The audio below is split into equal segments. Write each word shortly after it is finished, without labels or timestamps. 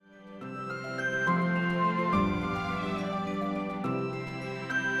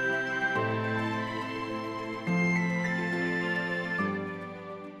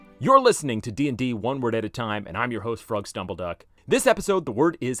You're listening to D&D One Word at a Time, and I'm your host, Frog Stumbleduck. This episode, the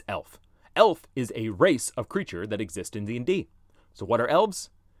word is elf. Elf is a race of creature that exists in D&D. So what are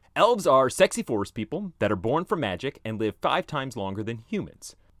elves? Elves are sexy forest people that are born from magic and live 5 times longer than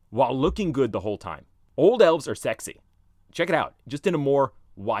humans, while looking good the whole time. Old elves are sexy. Check it out, just in a more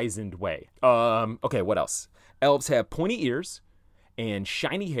wizened way. Okay, what else? Elves have pointy ears and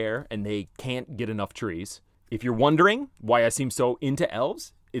shiny hair, and they can't get enough trees. If you're wondering why I seem so into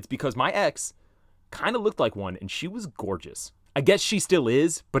elves, it's because my ex kind of looked like one, and she was gorgeous. I guess she still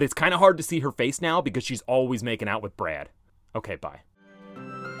is, but it's kind of hard to see her face now because she's always making out with Brad. Okay, bye.